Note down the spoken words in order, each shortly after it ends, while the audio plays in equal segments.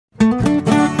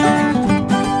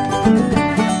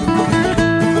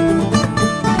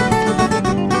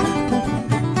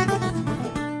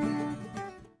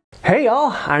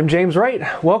Well, I'm James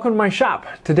Wright. Welcome to my shop.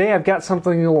 Today I've got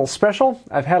something a little special.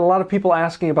 I've had a lot of people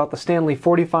asking about the Stanley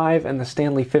 45 and the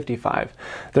Stanley 55.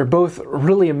 They're both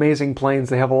really amazing planes.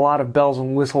 They have a lot of bells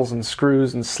and whistles and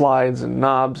screws and slides and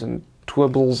knobs and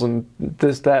twibbles and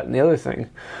this, that, and the other thing.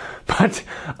 But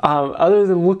other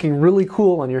than looking really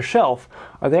cool on your shelf,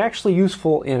 are they actually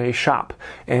useful in a shop?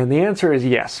 And the answer is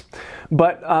yes.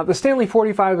 But the Stanley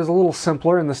 45 is a little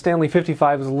simpler and the Stanley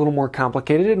 55 is a little more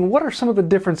complicated. And what are some of the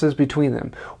differences between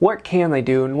them? What can they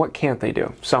do and what can't they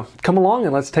do? So come along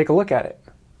and let's take a look at it.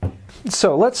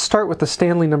 So let's start with the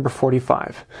Stanley number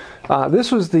 45.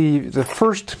 This was the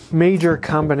first major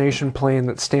combination plane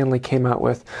that Stanley came out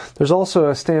with. There's also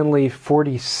a Stanley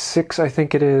 46, I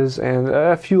think it is, and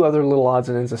a few other little odds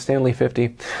and ends, a Stanley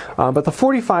 50. But the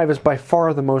 45 is by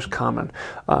far the most common.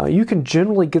 You can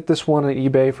generally get this one on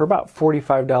eBay for about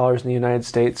 $45 in the United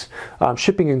States,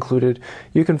 shipping included.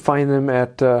 You can find them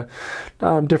at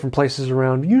different places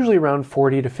around, usually around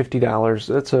 $40 to $50.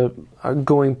 That's a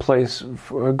going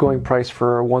price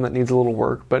for one that needs a little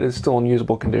work, but is still in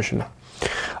usable condition.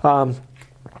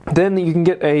 Then you can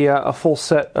get a full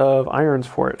set of irons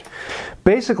for it.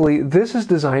 Basically, this is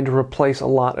designed to replace a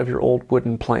lot of your old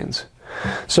wooden planes.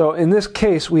 So in this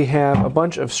case, we have a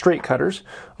bunch of straight cutters,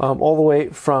 all the way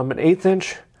from an 1/8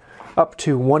 inch up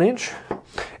to 1 inch.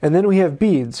 And then we have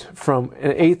beads from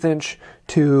an 1/8 inch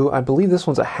to, I believe this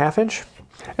one's a 1/2 inch.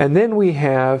 And then we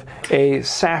have a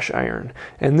sash iron,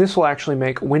 and this will actually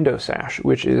make window sash,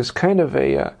 which is kind of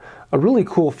a really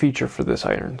cool feature for this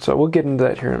iron. So we'll get into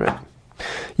that here in a minute.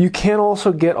 You can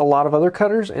also get a lot of other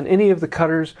cutters, and any of the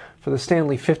cutters for the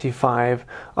Stanley 55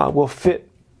 will fit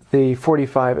the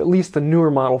 45, at least the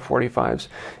newer model 45s.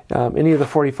 Any of the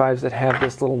 45s that have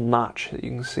this little notch that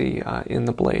you can see in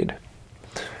the blade.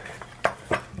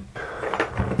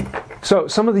 So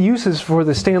some of the uses for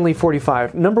the Stanley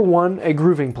 45. Number one, a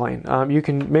grooving plane. You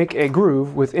can make a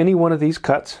groove with any one of these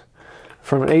cuts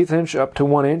from an 1/8 inch up to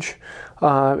 1 inch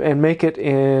and make it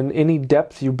in any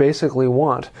depth you basically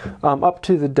want, up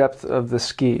to the depth of the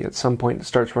ski. At some point it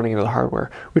starts running into the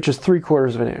hardware, which is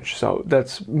 3/4 of an inch. So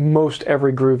that's most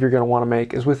every groove you're going to want to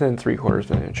make is within 3/4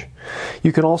 of an inch.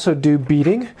 You can also do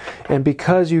beading, and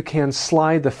because you can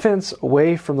slide the fence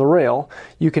away from the rail,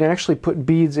 you can actually put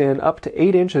beads in up to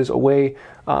 8 inches away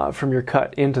from your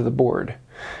cut into the board.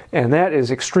 And that is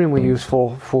extremely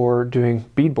useful for doing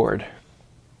beadboard.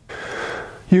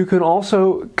 You can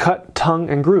also cut, tongue,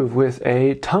 and groove with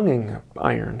a tonguing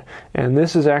iron. And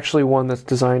this is actually one that's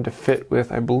designed to fit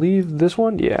with, I believe, this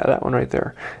one? Yeah, that one right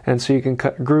there. And so you can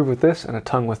cut a groove with this and a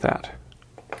tongue with that.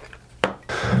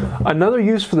 Another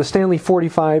use for the Stanley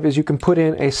 45 is you can put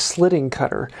in a slitting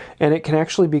cutter, and it can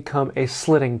actually become a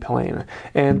slitting plane.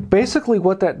 And basically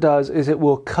what that does is it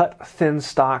will cut thin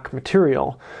stock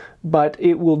material, but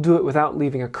it will do it without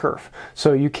leaving a kerf.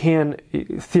 So you can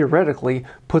theoretically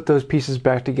put those pieces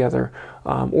back together,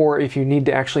 or if you need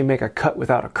to actually make a cut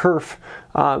without a kerf,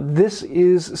 this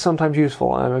is sometimes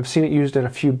useful. I've seen it used in a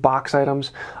few box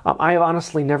items. I have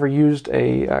honestly never used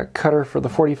a cutter for the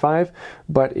 45,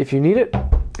 but if you need it,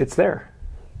 it's there.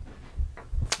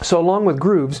 So along with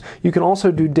grooves, you can also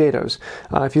do dados.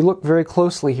 If you look very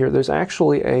closely here, there's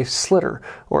actually a slitter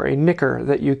or a nicker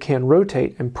that you can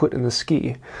rotate and put in the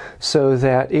ski so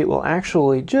that it will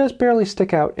actually just barely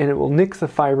stick out and it will nick the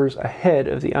fibers ahead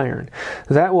of the iron.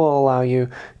 That will allow you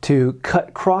to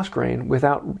cut cross grain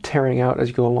without tearing out as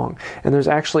you go along. And there's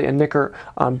actually a nicker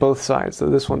on both sides, so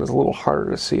this one is a little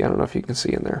harder to see. I don't know if you can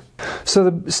see in there. So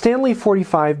the Stanley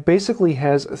 45 basically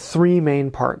has 3 main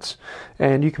parts,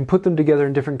 and you can put them together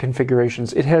in different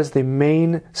configurations. It has the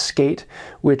main skate,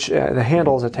 which the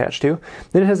handle is attached to.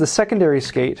 Then it has the secondary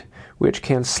skate, which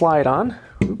can slide on,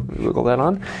 wiggle that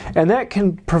on, and that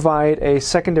can provide a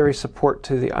secondary support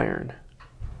to the iron.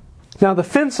 Now the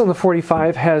fence on the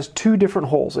 45 has 2 different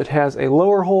holes. It has a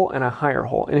lower hole and a higher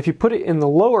hole. And if you put it in the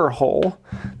lower hole,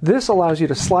 this allows you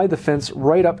to slide the fence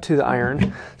right up to the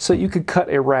iron so you could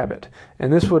cut a rabbet.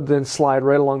 And this would then slide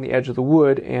right along the edge of the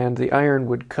wood, and the iron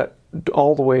would cut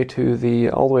all the way to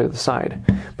the side.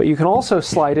 But you can also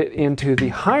slide it into the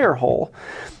higher hole,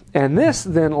 and this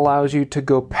then allows you to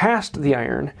go past the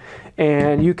iron,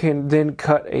 and you can then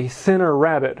cut a thinner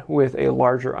rabbet with a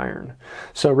larger iron.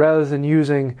 So rather than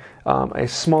using a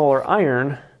smaller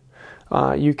iron,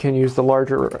 you can use the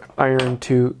larger iron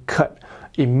to cut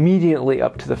immediately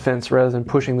up to the fence rather than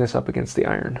pushing this up against the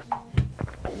iron.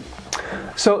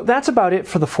 So that's about it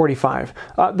for the 45.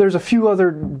 There's a few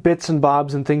other bits and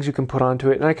bobs and things you can put onto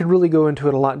it, and I could really go into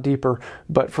it a lot deeper,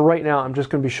 but for right now I'm just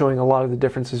going to be showing a lot of the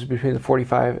differences between the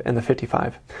 45 and the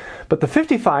 55. But the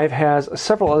 55 has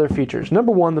several other features.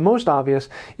 Number one, the most obvious,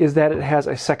 is that it has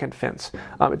a second fence.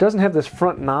 It doesn't have this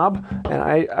front knob,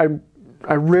 and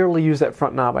I rarely use that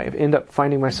front knob. I end up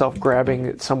finding myself grabbing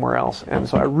it somewhere else, and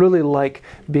so I really like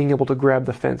being able to grab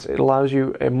the fence. It allows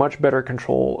you a much better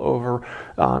control over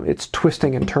its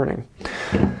twisting and turning.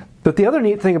 But the other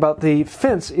neat thing about the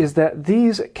fence is that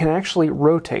these can actually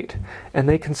rotate, and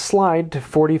they can slide to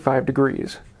 45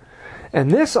 degrees. And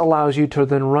this allows you to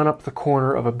then run up the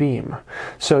corner of a beam.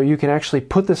 So you can actually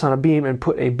put this on a beam and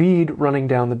put a bead running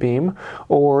down the beam,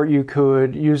 or you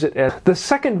could use it as... The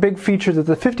second big feature that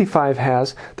the 55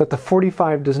 has that the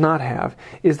 45 does not have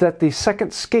is that the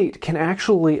second skate can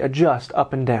actually adjust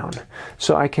up and down.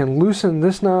 So I can loosen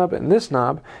this knob, and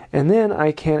then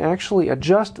I can actually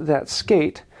adjust that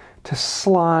skate to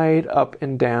slide up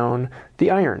and down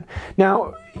the iron.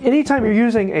 Now, anytime you're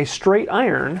using a straight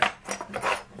iron,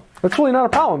 that's really not a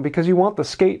problem because you want the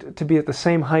skate to be at the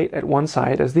same height at one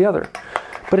side as the other.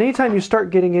 But anytime you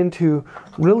start getting into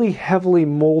really heavily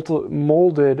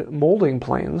molding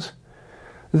planes,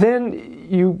 then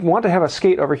you want to have a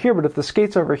skate over here, but if the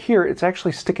skate's over here, it's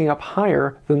actually sticking up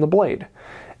higher than the blade.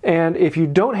 And if you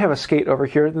don't have a skate over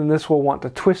here, then this will want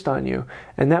to twist on you,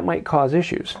 and that might cause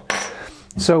issues.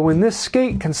 So when this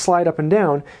skate can slide up and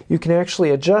down, you can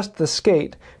actually adjust the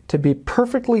skate to be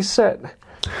perfectly set.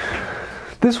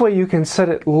 This way you can set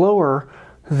it lower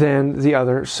than the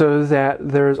other so that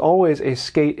there's always a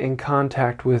skate in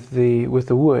contact with the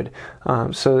wood,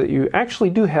 so that you actually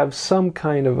do have some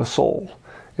kind of a sole.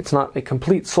 It's not a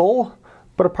complete sole,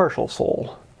 but a partial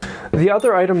sole. The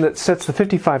other item that sets the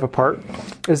 55 apart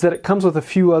is that it comes with a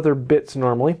few other bits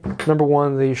normally. Number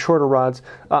one, the shorter rods.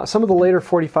 Some of the later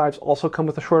 45s also come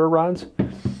with the shorter rods.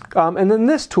 And then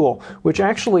this tool, which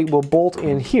actually will bolt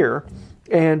in here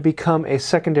and become a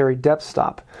secondary depth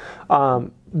stop.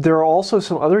 There are also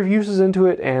some other uses into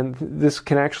it, and this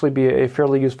can actually be a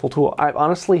fairly useful tool. I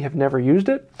honestly have never used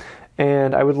it,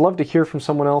 and I would love to hear from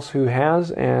someone else who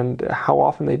has and how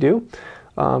often they do.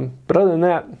 But other than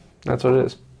that, that's what it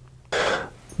is.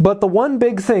 But the one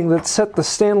big thing that set the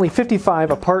Stanley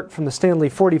 55 apart from the Stanley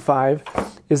 45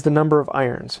 is the number of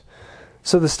irons.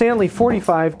 So the Stanley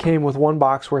 45 came with one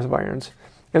box worth of irons,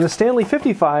 and the Stanley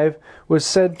 55 was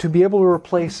said to be able to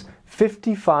replace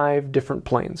 55 different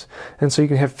planes. And so you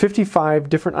can have 55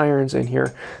 different irons in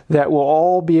here that will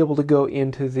all be able to go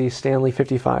into the Stanley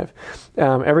 55.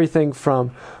 Everything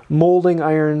from molding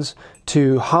irons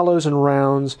to hollows and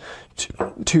rounds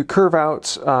to curve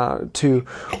outs, to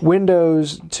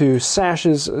windows, to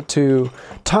sashes, to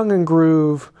tongue and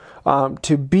groove,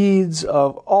 to beads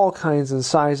of all kinds and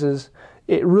sizes.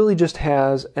 It really just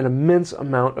has an immense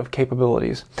amount of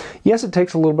capabilities. Yes, it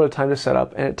takes a little bit of time to set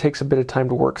up, and it takes a bit of time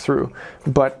to work through,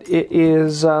 but it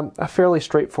is a fairly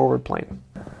straightforward plane.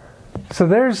 So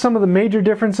there's some of the major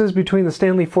differences between the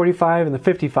Stanley 45 and the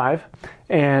 55,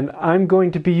 and I'm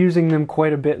going to be using them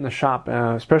quite a bit in the shop,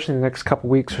 especially in the next couple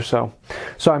weeks or so.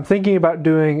 So I'm thinking about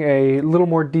doing a little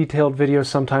more detailed video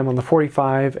sometime on the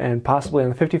 45 and possibly on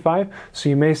the 55, so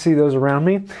you may see those around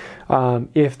me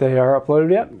if they are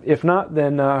uploaded yet. If not,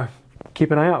 then keep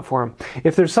an eye out for them.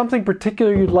 If there's something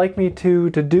particular you'd like me to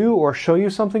do or show you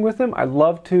something with them, I'd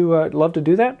love to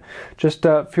do that. Just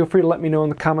feel free to let me know in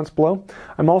the comments below.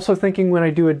 I'm also thinking when I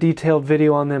do a detailed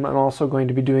video on them, I'm also going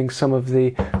to be doing some of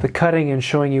the cutting and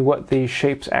showing you what the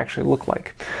shapes actually look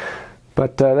like.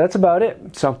 But that's about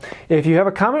it. So if you have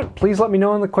a comment, please let me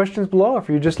know in the questions below. If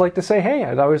you'd just like to say, hey,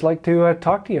 I'd always like to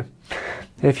talk to you.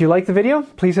 If you like the video,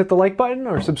 please hit the like button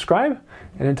or subscribe.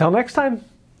 And until next time,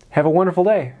 have a wonderful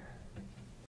day.